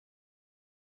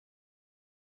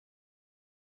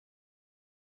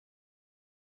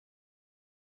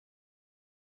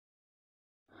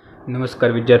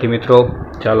નમસ્કાર વિદ્યાર્થી મિત્રો,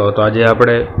 ચાલો તો આજે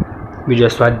આપણે બીજો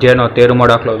સ્વાધ્યાયનો 13મો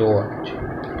દાખલો જોવાનો છે.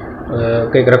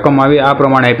 કંઈક રકમ આવી આ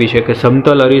પ્રમાણે આપી છે કે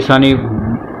સમતલ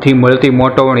અરીસાથી મળતી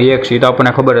મોટવણી 1 છે. તો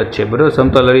આપણને ખબર જ છે, બરાબર.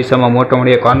 સમતલ અરીસામાં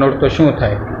મોટવણી 1, આનો તો શું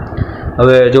થાય?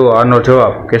 હવે જુઓ આનો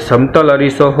જવાબ કે સમતલ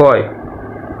અરીસો હોય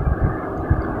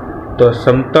તો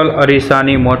સમતલ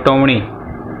અરીસાની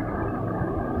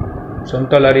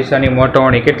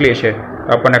મોટવણી કેટલી છે?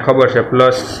 આપણને ખબર છે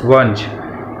 +1 છે.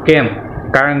 કેમ?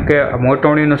 કારણ કે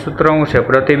મોટવણીનું સૂત્ર શું છે?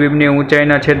 પ્રતિબિંબની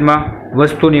ઊંચાઈના છેદમાં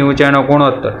વસ્તુની ઊંચાઈનો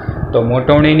ગુણોત્તર. તો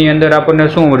મોટવણીની અંદર આપણને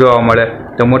શું જોવા મળે?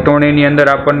 તો મોટવણીની અંદર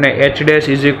આપણને h' =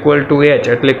 h,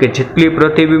 એટલે કે જેટલી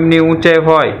પ્રતિબિંબની ઊંચાઈ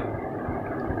હોય,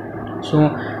 શું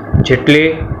જેટલી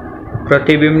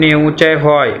પ્રતિબિંબની ઊંચાઈ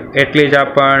હોય એટલી જ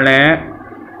આપણને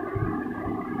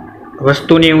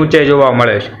વસ્તુની ઊંચાઈ જોવા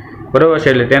મળે છે, બરાબર છે.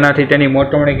 એટલે તેનાથી તેની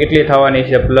મોટવણી કેટલી થવાની છે?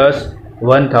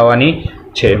 +1 થવાની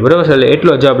છે, બરાબર છે. એટલે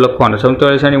એટલો જવાબ લખવાનો. સમતલ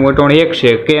અરીસાની મોટવણી 1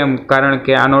 છે. કેમ? કારણ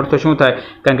કે આનો અર્થ શું થાય?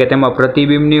 કારણ કે તેમાં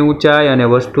પ્રતિબિંબની ઊંચાઈ અને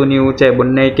વસ્તુની ઊંચાઈ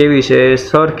બંને કેવી છે?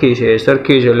 સરખી છે.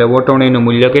 એટલે મોટવણીનું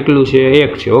મૂલ્ય કેટલું છે?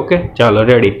 1 છે. ઓકે, ચાલો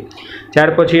રેડી. ત્યાર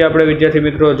પછી આપણે વિદ્યાર્થી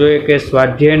મિત્રો જોઈએ કે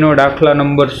સ્વાધ્યાયનો દાખલા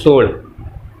નંબર 16.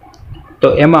 તો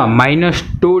એમાં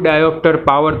 -2 ડાયોપ્ટર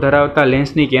પાવર ધરાવતા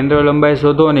લેન્સની કેન્દ્ર લંબાઈ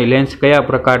શોધો અને લેન્સ કયા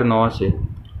પ્રકારનો હશે?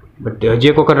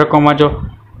 હજી એક વખત રકમ વાંચો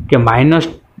કે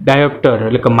ડાયોપ્ટર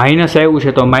એટલે કે માઇનસ આવ્યું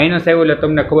છે. તો માઇનસ આવ્યું એટલે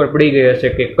તમને ખબર પડી ગઈ હશે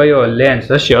કે કયો લેન્સ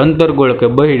હશે, અંતર્ગોળ કે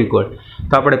બહિર્ગોળ.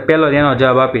 તો આપણે પહેલો જ એનો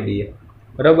જવાબ આપી દઈએ,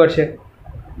 બરાબર છે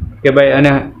કે ભાઈ.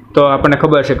 અને તો આપણને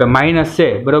ખબર છે કે માઇનસ છે,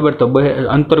 બરાબર. તો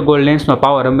અંતર્ગોળ લેન્સનો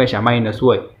પાવર હંમેશા માઇનસ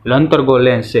હોય, એટલે અંતર્ગોળ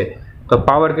લેન્સ છે. તો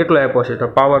પાવર કેટલો આપ્યો છે? તો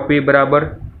પાવર P બરાબર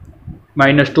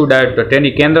 -2 ડાયોપ્ટર.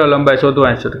 તેની કેન્દ્ર લંબાઈ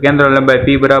શોધવાની છે. તો કેન્દ્ર લંબાઈ P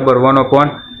બરાબર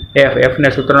 1/f. f ને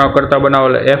સૂત્રનો કરતા બનાવો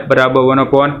એટલે f બરાબર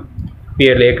 1/p,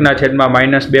 એટલે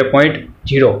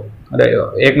 1/-2.0. અને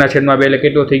 1/2 એટલે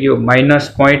કેટલું થઈ ગયું?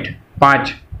 -0.5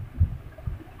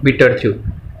 મીટર થયું,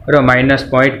 બરાબર.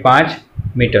 -0.5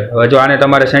 મીટર. હવે જો આને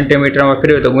તમારે સેન્ટીમીટરમાં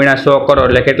ફેરવ્યું તો ગુણ્યા 100 કરો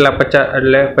એટલે કેટલા?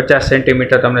 50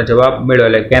 સેન્ટીમીટર તમને જવાબ મળ્યો.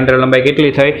 એટલે કેન્દ્ર લંબાઈ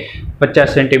કેટલી થઈ? 50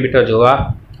 સેન્ટીમીટર જોવા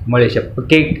મળી છે.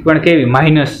 પણ કેવી?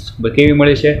 માઇનસ. કેવી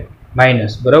મળી છે?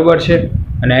 માઇનસ, બરાબર છે.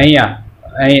 અને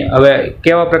અહીં હવે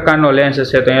કેવા પ્રકારનો લેન્સ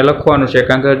હશે? તો અહીંયા લખવાનું છે.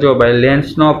 કારણ કે જો ભાઈ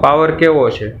લેન્સનો પાવર કેવો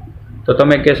છે? તો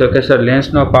તમે કહેશો કે સર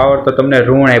લેન્સનો પાવર તો તમને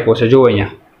ઋણ આપ્યો છે. જુઓ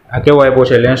અહીંયા આ કેવો આપ્યો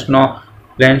છે?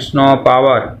 લેન્સનો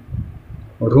પાવર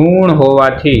ઋણ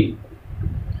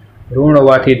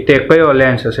હોવાથી તે કયો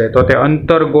લેન્સ હશે? તો તે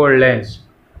અંતર્ગોળ લેન્સ.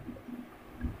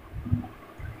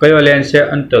 કયો લેન્સ છે?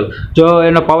 જો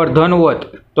એનો પાવર ધન હોત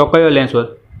તો કયો લેન્સ હોત?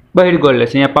 બહિર્ગોળ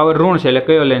લેન્સ. અહીંયા પાવર ઋણ છે એટલે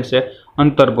કયો લેન્સ છે?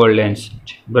 અંતર્ગોળ લેન્સ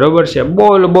છે, બરોબર છે.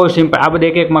 બહુ સિમ્પલ. આ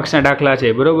બધા 1 માર્ક્સના દાખલા છે,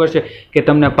 બરોબર છે. કે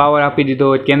તમને પાવર આપી દીધો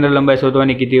હોય, કેન્દ્ર લંબાઈ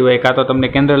શોધવાની કીધી હોય, કાં તો તમને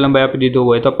કેન્દ્ર લંબાઈ આપી દીધું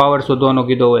હોય તો પાવર શોધવાનો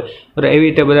કીધો હોય, બરાબર. એવી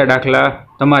રીતે બધા દાખલા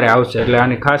તમારે આવશે. એટલે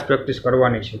આની ખાસ પ્રેક્ટિસ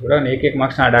કરવાની છે, બરાબર. 1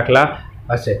 માર્ક્સના દાખલા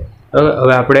હશે.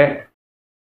 હવે આપણે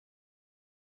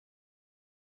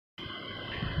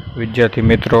વિદ્યાર્થી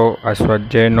મિત્રો, આ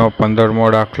સ્વાધ્યાયનો 15મો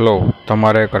દાખલો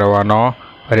તમારે કરવાનો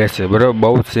રહેશે, બરાબર.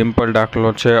 બહુ સિમ્પલ દાખલો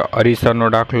છે. અરીસાનો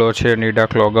દાખલો છે. અને એ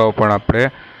દાખલો અગાઉ પણ આપણે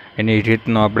એની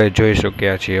રીતનો આપણે જોઈ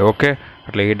શક્યા છીએ. ઓકે,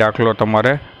 એટલે એ દાખલો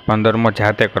તમારે 15માં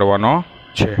જાતે કરવાનો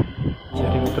છે.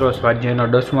 મિત્રો, સ્વાધ્યાયનો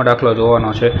 10મો દાખલો જોવાનો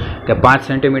છે કે 5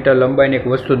 સેન્ટીમીટર લંબાઈની એક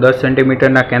વસ્તુ 10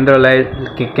 સેન્ટીમીટરના કેન્દ્ર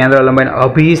લંબાઈના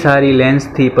અભિસારી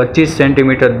લેન્સથી 25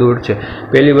 સેન્ટીમીટર દૂર છે.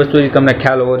 પહેલી વસ્તુ તમને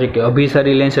ખ્યાલ હોવો જોઈએ કે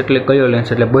અભિસારી લેન્સ એટલે કયો લેન્સ?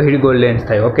 એટલે બહિર્ગોળ લેન્સ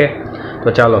થાય. ઓકે, તો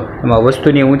ચાલો એમાં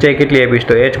વસ્તુની ઊંચાઈ કેટલી આપીશ?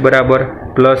 તો h બરાબર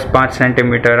 +5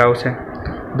 સેન્ટીમીટર આવશે.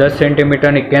 10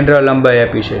 સેન્ટીમીટરની કેન્દ્ર લંબાઈ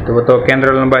આપી છે. તો કેન્દ્ર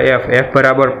લંબાઈ f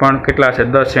બરાબર પણ કેટલા છે?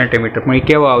 10 સેન્ટીમીટર. પણ એ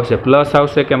કેવો આવશે? પ્લસ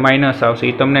આવશે કે માઇનસ આવશે?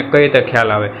 એ તમને કઈ રીતે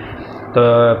ખ્યાલ આવે? તો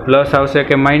પ્લસ આવશે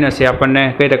કે માઇનસ એ આપણને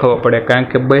કઈ રીતે ખબર પડે? કારણ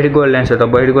કે બહિર્ગોળ લેન્સ છે તો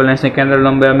બહિર્ગોળ લેન્સની કેન્દ્ર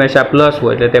લંબાઈ હંમેશા પ્લસ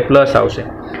હોય એટલે તે પ્લસ આવશે.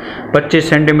 25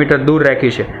 સેન્ટીમીટર દૂર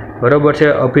રાખી છે, બરોબર છે.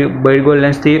 બહિર્ગોળ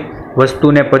લેન્સથી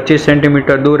વસ્તુને 25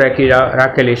 સેન્ટીમીટર દૂર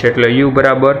રાખેલી છે એટલે u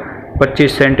બરાબર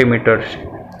 25 સેન્ટીમીટર છે,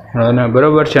 અને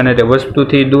બરોબર છે. અને તે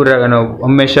વસ્તુથી દૂર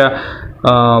હંમેશા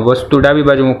વસ્તુ ડાબી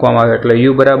બાજુ મૂકવામાં આવે એટલે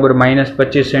u બરાબર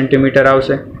 -25 સેન્ટીમીટર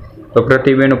આવશે. તો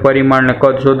પ્રતિબિંબનું પરિમાણને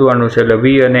કદ શોધવાનું છે એટલે v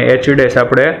અને h'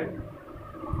 આપણે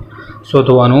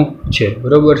શોધવાનું છે,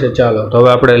 બરોબર છે. ચાલો તો હવે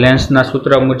આપણે લેન્સના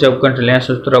સૂત્ર મુજબ લેન્સ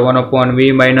સૂત્ર 1/v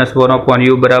 -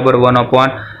 1/u બરાબર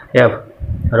 1/f.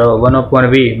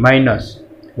 1/v માઇનસ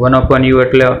 1/u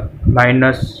એટલે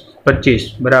 -25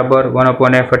 બરાબર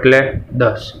 1/f એટલે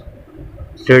 10.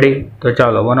 રેડી? તો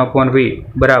ચાલો 1/v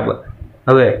બરાબર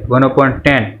હવે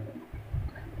 1/10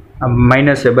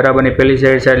 માઇનસ છે, બરાબરની પહેલી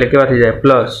સાઈડ એટલે કેવા થઈ જાય?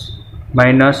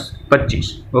 +-25.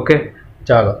 ઓકે,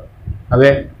 ચાલો હવે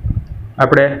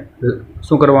આપણે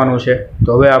શું કરવાનું છે?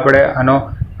 તો હવે આપણે આનો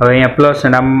હવે અહીંયા પ્લસ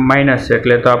અને આ માઇનસ છે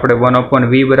એટલે તો આપણે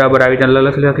 1/v બરાબર આવી રીતે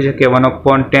લખી શકીએ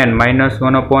 1/10 માઇનસ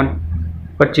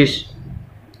 1/25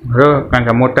 બરાબર, કારણ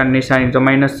કે મોટાની નિશાની તો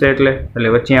માઇનસ છે એટલે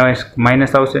વચ્ચે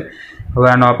માઇનસ આવશે. હવે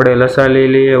આનો આપણે લસા લઈ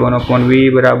લઈએ. 1/v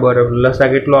બરાબર લસા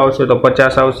કેટલો આવશે તો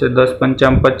 50 આવશે. 10 × 5 =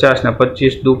 50 ને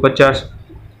 25 × 2 = 50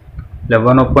 એટલે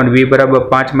 1/v બરાબર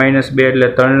 5 - 2 એટલે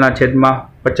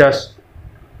 3/50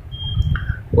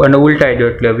 અને ઉલટાઈ દો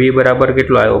એટલે v બરાબર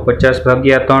કેટલો આવ્યો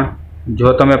 50/3. જો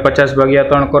તમે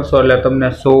 50/3 કરશો એટલે તમને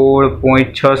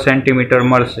 16.6 સેન્ટીમીટર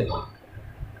મળશે.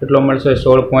 કેટલો મળશે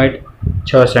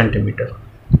 16.6 સેન્ટીમીટર.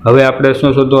 હવે આપણે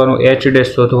શું શોધવાનું h'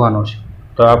 શોધવાનું છે.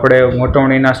 તો આપણે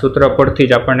મોટવણીના સૂત્ર પરથી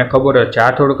જ આપણને ખબર જ છે.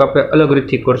 આ થોડુંક આપણે અલગ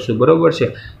રીતથી કરશું બરાબર છે.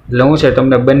 એટલે હું છે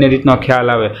તમને બંને રીતનો ખ્યાલ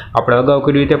આવે. આપણે અગાઉ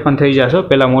કઈ રીતે પણ થઈ જશો.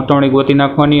 પહેલાં મોટવણી ગોતી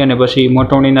નાખવાની અને પછી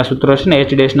મોટવણીના સૂત્ર છે ને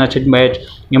h'/h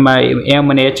એમાં m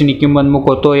અને h ની કિંમત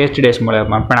મૂકો તો h' મળે.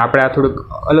 પણ આપણે આ થોડુંક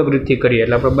અલગ રીતથી કરીએ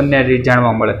એટલે આપણે બંને રીત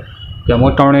જાણવા મળે કે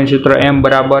મોટવણીનું સૂત્ર m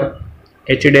બરાબર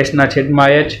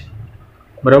h'/h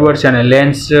બરાબર છે. અને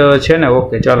લેન્સ છે ને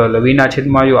ઓકે ચાલો એટલે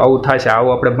v/u આવું થશે.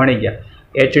 આવું આપણે ભણી ગયા.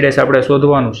 h' આપણે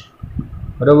શોધવાનું છે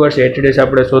બરાબર છે. h'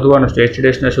 આપણે શોધવાનું છે.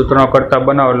 h' સૂત્રનો કરતા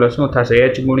બનાવો એટલે શું થશે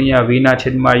h ×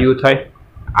 v/u થાય.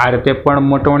 આ રીતે પણ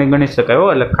મોટવણી ગણી શકાય હો.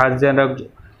 એટલે ખાસ ધ્યાન રાખજો.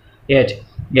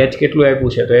 h કેટલું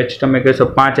આપ્યું છે તો h તમે કહેશો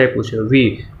 5 આપ્યું છે. v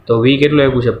તો v કેટલું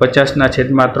આપ્યું છે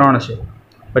 50/3 છે.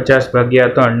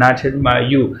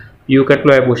 50/3 u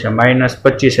કેટલું આપ્યું છે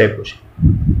 -25 આપ્યું છે.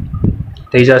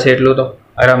 થઈ જશે એટલું તો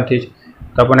આરામથી જ.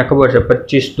 તો આપણને ખબર છે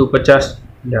 25 × 50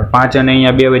 એટલે 5 અને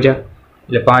અહીંયા 2 વજા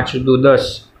એટલે 5 × 10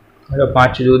 એટલે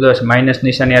 5 × 10 માઇનસ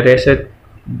નિશાની આ રહેશે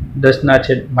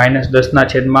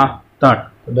 -10/3 તો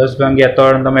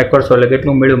 10/3 તમે કરશો એટલે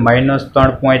કેટલું મળ્યું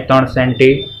 -3.3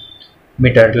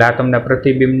 સેન્ટીમીટર. એટલે આ તમને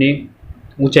પ્રતિબિંબની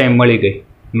ઊંચાઈ મળી ગઈ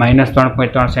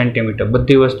 -3.3 સેન્ટીમીટર.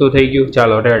 બધી વસ્તુ થઈ ગયું.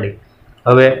 ચાલો રેડી.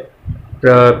 હવે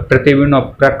પ્રતિબિંબનો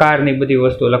પ્રકારની બધી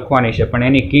વસ્તુ લખવાની છે પણ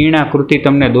એની કિરણાકૃતિ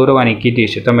તમને દોરવાની કીધી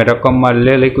છે. તમે રકમમાં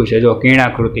લખ્યું છે જો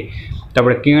કિરણાકૃતિ. તો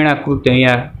આપણે કિરણાકૃતિ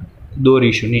અહીંયા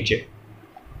દોરીશું નીચે.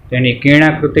 એની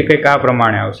કિરણાકૃતિ કંઈક આ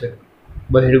પ્રમાણે આવશે.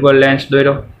 બહિર્ગોળ લેન્સ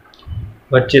દોર્યો.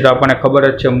 વચ્ચે તો આપણને ખબર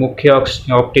જ છે મુખ્ય અક્ષ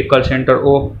ઓપ્ટિકલ સેન્ટર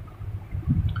O.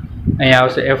 અહીંયા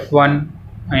આવશે f1,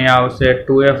 અહીંયા આવશે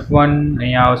 2f1,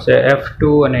 અહીંયા આવશે f2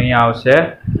 અને અહીંયા આવશે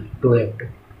 2f2.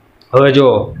 હવે જો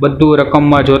બધું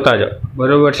રકમમાં જોતા જાઓ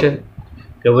બરાબર છે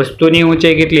કે વસ્તુની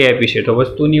ઊંચાઈ કેટલી આપી છે તો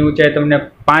વસ્તુની ઊંચાઈ તમને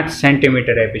 5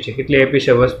 સેન્ટીમીટર આપી છે. કેટલી આપી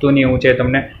છે વસ્તુની ઊંચાઈ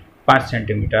તમને 5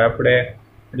 સેન્ટીમીટર. આપણે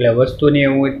એટલે વસ્તુની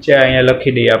ઊંચાઈ અહીંયા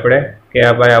લખી દઈએ આપણે કે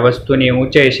આ ભાઈ આ વસ્તુની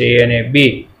ઊંચાઈ છે અને b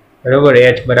બરાબર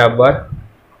h બરાબર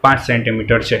 5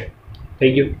 સેન્ટીમીટર છે.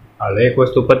 થઈ ગયું. હાલો એક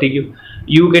વસ્તુ પતી ગયું.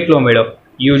 u કેટલો મળ્યો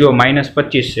u જો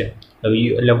 -25 છે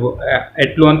એટલે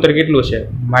એટલું અંતર કેટલું છે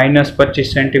 -25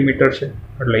 સેન્ટીમીટર છે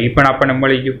એટલે એ પણ આપણને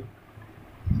મળી ગયું.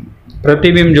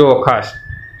 પ્રતિબિંબ જુઓ ખાસ.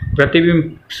 પ્રતિબિંબ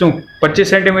શું 25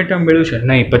 સેન્ટીમીટર મળ્યું છે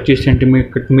નહીં 25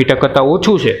 સેન્ટીમીટર કરતાં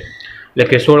ઓછું છે એટલે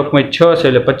કે 16.6 છે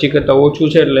એટલે 25 કરતાં ઓછું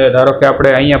છે. એટલે ધારો કે આપણે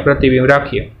અહીંયા પ્રતિબિંબ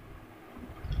રાખીએ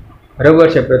બરાબર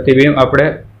છે. પ્રતિબિંબ આપણે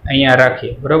અહીંયા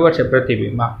રાખીએ બરાબર છે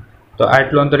પ્રતિબિંબમાં તો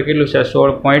આટલું અંતર કેટલું છે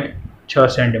 16.6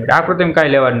 સેન્ટીમીટર. આ પ્રતિબિંબ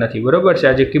કાંઈ લેવા જ નથી બરાબર છે.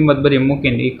 આ જે કિંમત બધી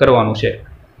મૂકીને એ કરવાનું છે.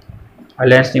 આ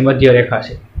લેન્સની મધ્ય રેખા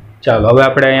છે. ચાલો હવે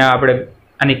આપણે અહીંયા આપણે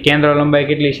આની કેન્દ્ર લંબાઈ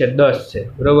કેટલી છે 10 છે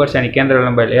બરાબર છે. આની કેન્દ્ર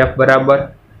લંબાઈ f બરાબર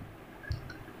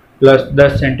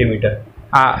 +10 સેન્ટીમીટર.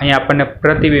 આ અહીંયા આપણને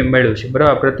પ્રતિબિંબ મળ્યું છે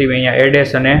બરાબર. પ્રતિબિંબ અહીંયા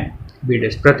a' અને b'.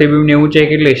 પ્રતિબિંબની ઊંચાઈ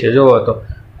કેટલી છે જોવો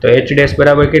તો h'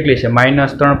 બરાબર કેટલી છે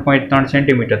 -3.3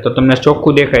 સેન્ટીમીટર. તો તમને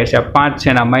ચોખ્ખું દેખાય છે આ 5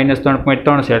 છે ને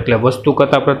 -3.3 છે એટલે વસ્તુ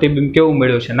કરતાં પ્રતિબિંબ કેવું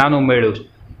મળ્યું છે નાનું મળ્યું છે.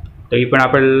 તો એ પણ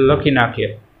આપણે લખી નાખીએ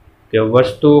કે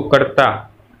વસ્તુ કરતાં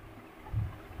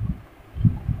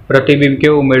પ્રતિબિંબ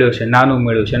કેવું મળ્યું છે નાનું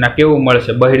મળ્યું છે. અને આ કેવું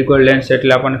મળશે બહિર્ગોળ લેન્સ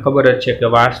એટલે આપણને ખબર જ છે કે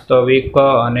વાસ્તવિક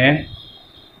અને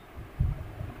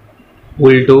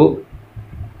ઉલટું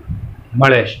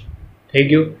મળે છે. થઈ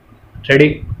ગયું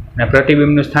રેડી. અને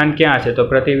પ્રતિબિંબનું સ્થાન ક્યાં છે તો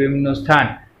પ્રતિબિંબનું સ્થાન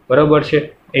બરાબર છે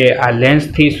એ આ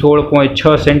લેન્સથી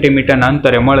 16.6 સેન્ટીમીટરના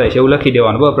અંતરે મળે છે એવું લખી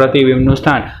દેવાનું. બરાબર પ્રતિબિંબનું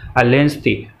સ્થાન આ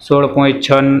લેન્સથી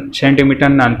 16.6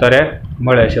 સેન્ટીમીટરના અંતરે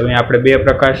મળે છે. હવે આપણે બે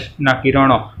પ્રકાશના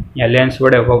કિરણો અહીંયા લેન્સ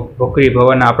વડે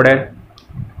વક્રીભવન આપણે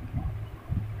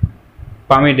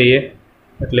પામી દઈએ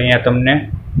એટલે અહીંયા તમને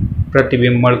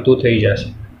પ્રતિબિંબ મળતું થઈ જશે.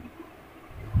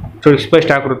 થોડી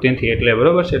સ્પષ્ટ આકૃતિથી એટલે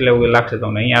બરાબર છે એટલે એવું લાગશે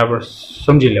તમને. અહીંયા આપણે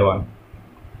સમજી લેવાનું.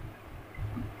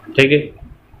 થઈ ગઈ.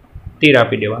 તીર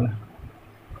આપી દેવાના.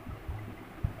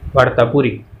 વાર્તા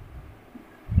પૂરી.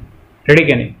 રેડી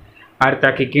કે નહીં. આ રીતે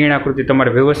આખી કિરણાકૃતિ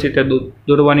તમારે વ્યવસ્થિત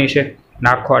દોરવાની છે.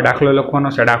 આખો આ દાખલો લખવાનો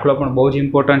છે. દાખલો પણ બહુ જ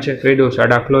ઇમ્પોર્ટન્ટ છે. કહી દઉં છું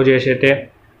આ દાખલો જે છે તે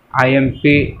IMP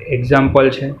એક્ઝામ્પલ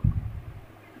છે.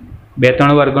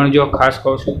 2-3 વાર ગણજો ખાસ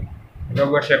કહું છું.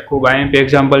 બરાબર છે, ખૂબ આઈએમપી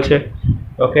એક્ઝામ્પલ છે.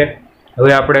 ઓકે,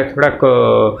 હવે આપણે થોડાક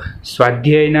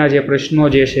સ્વાધ્યાયના જે પ્રશ્નો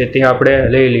જે છે તે આપણે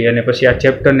લઈ લઈએ અને પછી આ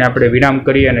ચેપ્ટરને આપણે વિરામ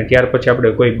કરીએ અને ત્યાર પછી આપણે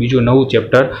કોઈ બીજું નવું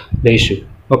ચેપ્ટર લઈશું.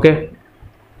 ઓકે,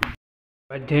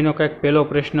 સ્વાધ્યાયનો કંઈક પહેલો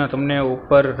પ્રશ્ન તમને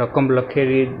ઉપર રકમ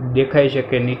લખેલી દેખાય છે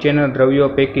કે નીચેના દ્રવ્યો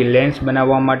પૈકી લેન્સ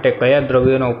બનાવવા માટે કયા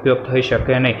દ્રવ્યોનો ઉપયોગ થઈ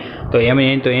શકે નહીં. તો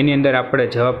એની અંદર આપણે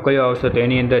જવાબ કયો આવશે? તો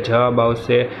એની અંદર જવાબ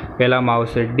આવશે, પહેલામાં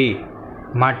આવશે ડી,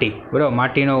 માટી. બરાબર,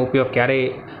 માટીનો ઉપયોગ ક્યારેય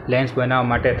લેન્સ બનાવવા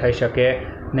માટે થઈ શકે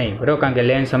નહીં. બરાબર, કારણ કે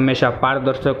લેન્સ હંમેશા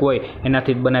પારદર્શક હોય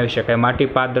એનાથી જ બનાવી શકાય, માટી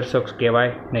પારદર્શક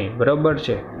કહેવાય નહીં. બરાબર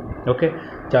છે. ઓકે,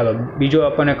 ચાલો બીજો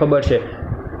આપણને ખબર છે.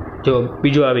 જો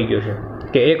બીજો આવી ગયો છે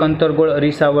કે એક અંતર્ગોળ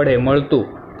અરીસા વડે મળતું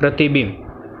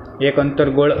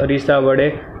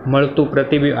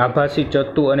પ્રતિબિંબ આભાસી,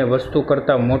 ચત્તુ અને વસ્તુ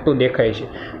કરતાં મોટું દેખાય છે.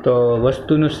 તો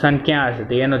વસ્તુનું સ્થાન ક્યાં હશે?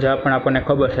 તો એનો જવાબ પણ આપણને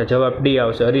ખબર છે, જવાબ ડી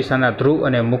આવશે, અરીસાના ધ્રુવ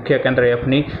અને મુખ્ય કેન્દ્ર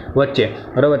એફની વચ્ચે.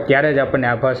 બરાબર, ત્યારે જ આપણને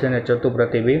આભાસી અને ચત્તુ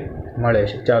પ્રતિબિંબ મળે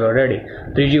છે. ચાલો રેડી.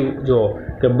 ત્રીજું જુઓ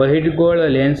કે બહિર્ગોળ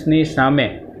લેન્સની સામે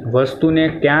વસ્તુને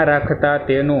ક્યાં રાખતા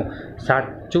તેનું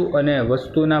સાચું અને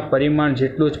વસ્તુના પરિમાણ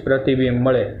જેટલું જ પ્રતિબિંબ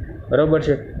મળે. બરાબર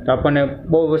છે. તો આપણને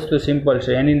બહુ વસ્તુ સિમ્પલ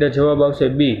છે, એની અંદર જવાબ આવશે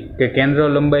બી, કે કેન્દ્ર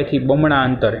લંબાઈથી બમણા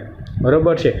અંતરે.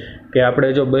 બરાબર છે, કે આપણે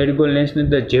જો બહિર્ગોળ લેન્સની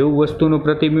અંદર જેવું વસ્તુનું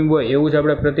પ્રતિબિંબ હોય એવું જ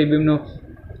આપણે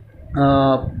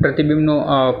પ્રતિબિંબનું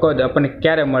કદ આપણને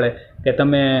ક્યારે મળે? કે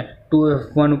તમે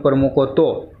 2f1 ઉપર મૂકો તો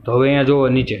હવે અહીંયા જુઓ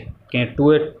નીચે કે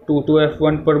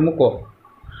 2f1 પર મૂકો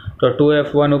તો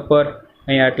 2f1 ઉપર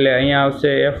અહીંયા એટલે અહીંયા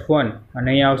આવશે f1 અને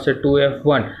અહીંયા આવશે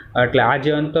 2f1. એટલે આ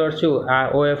જે અંતર શું, આ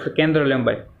OF કેન્દ્ર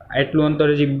લંબાઈ, એટલું અંતર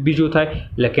હજી બીજું થાય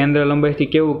એટલે કેન્દ્ર લંબાઈથી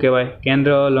કેવું કહેવાય?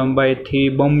 કેન્દ્ર લંબાઈથી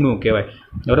બમણું કહેવાય.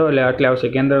 બરાબર, એટલે આવશે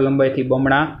કેન્દ્ર લંબાઈથી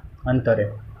બમણા અંતરે.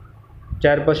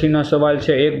 ત્યાર પછીનો સવાલ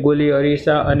છે, એક ગોલી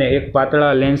અરીસા અને એક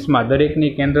પાતળા લેન્સમાં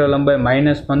દરેકની કેન્દ્ર લંબાઈ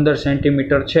 -15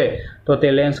 સેન્ટીમીટર છે, તો તે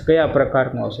લેન્સ કયા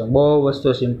પ્રકારનો હશે? બહુ વસ્તુ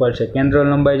સિમ્પલ છે. કેન્દ્ર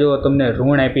લંબાઈ જો તમને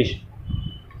ઋણ આપીશ,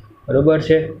 બરાબર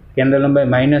છે, કેન્દ્ર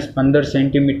લંબાઈ -15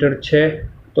 સેન્ટીમીટર છે,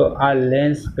 તો આ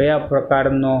લેન્સ કયા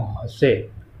પ્રકારનો હશે?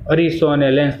 અરીસો અને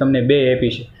લેન્સ તમને બે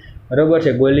આપી છે. બરાબર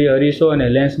છે, ગોલી અરીસો અને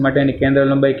લેન્સ માટેની કેન્દ્ર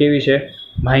લંબાઈ કેવી છે?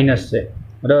 માઇનસ છે.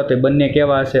 બરાબર, તે બંને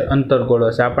કેવા હશે? અંતર્ગોળ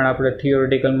હશે. આ પણ આપણે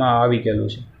થિયોરિટિકલમાં આવી ગયેલું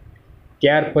છે.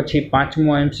 ત્યાર પછી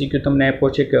પાંચમો MCQ તમને આપ્યો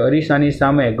છે કે અરીસાની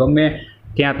સામે ગમે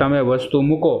ત્યાં તમે વસ્તુ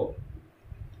મૂકો,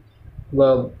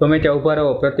 ગમે ત્યાં ઊભા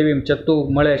રહો, પ્રતિબિંબ ચત્તુ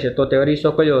મળે છે, તો તે અરીસો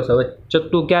કયો હશે? હવે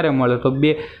ચત્તુ ક્યારે મળે? તો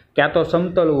બે, ક્યાં તો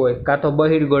સમતલ હોય કાં તો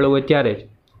બહિર્ગોળ હોય ત્યારે જ.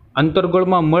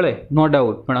 અંતર્ગોળમાં મળે નો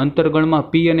ડાઉટ, પણ અંતર્ગોળમાં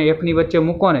P અને F ની વચ્ચે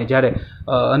મૂકો ને, જ્યારે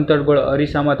અંતર્ગોળ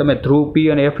અરીસામાં તમે ધ્રુવ P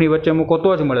અને F ની વચ્ચે મૂકો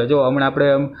તો જ મળે. જો હમણાં આપણે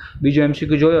બીજો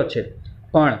MCQ જોયો જ છે.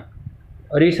 પણ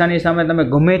અરીસાની સામે તમે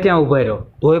ગમે ત્યાં ઊભા રહો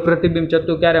તોય પ્રતિબિંબ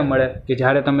ચત્તુ ક્યારે મળે? કે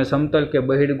જ્યારે તમે સમતલ કે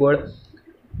બહિર્ગોળ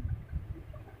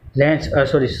લેન્સ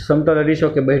સમતલ અરીસો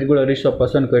કે બહિર્ગોળ અરીસો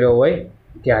પસંદ કર્યો હોય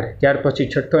ત્યારે. ત્યાર પછી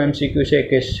છઠ્ઠો MCQ છે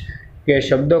કે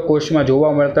શબ્દકોશમાં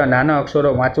જોવા મળતા નાના અક્ષરો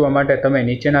વાંચવા માટે તમે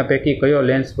નીચેના પૈકી કયો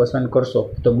લેન્સ પસંદ કરશો?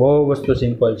 તો બહુ વસ્તુ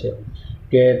સિમ્પલ છે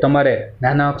કે તમારે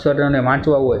નાના અક્ષરોને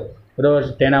વાંચવા હોય, બરાબર,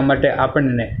 તેના માટે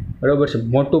આપણને, બરાબર છે,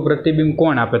 મોટું પ્રતિબિંબ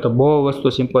કોણ આપે? તો બહુ વસ્તુ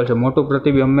સિમ્પલ છે. મોટું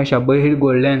પ્રતિબિંબ હંમેશા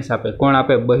બહિર્ગોળ લેન્સ આપે. કોણ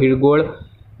આપે? બહિર્ગોળ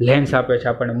લેન્સ આપે છે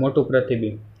આપણને મોટું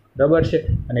પ્રતિબિંબ. બરાબર છે.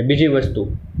 અને બીજી વસ્તુ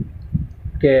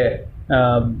કે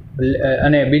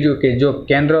અને બીજું કે જો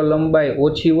કેન્દ્ર લંબાઈ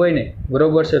ઓછી હોય ને,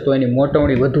 બરાબર છે, તો એની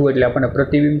મોટવણી વધુ, એટલે આપણને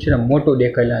પ્રતિબિંબ છે ને મોટું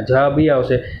દેખાય. જવાબ એ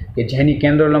આવશે કે જેની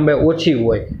કેન્દ્ર લંબાઈ ઓછી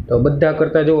હોય, તો બધા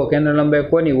કરતાં જુઓ કેન્દ્ર લંબાઈ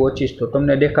કોની ઓછી છે? તો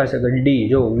તમને દેખાશે કે ડી.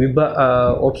 જો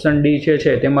ઓપ્શન ડી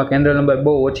છે તેમાં કેન્દ્ર લંબાઈ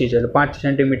બહુ ઓછી છે, એટલે 5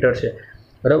 સેન્ટીમીટર છે.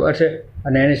 બરાબર છે.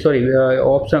 અને એની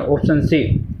ઓપ્શન સી,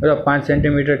 બરાબર, 5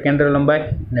 સેન્ટીમીટર કેન્દ્ર લંબાઈ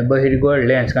અને બહિર્ગોળ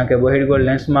લેન્સ, કારણ કે બહિર્ગોળ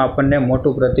લેન્સમાં આપણને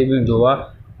મોટું પ્રતિબિંબ જોવા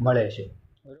મળે છે.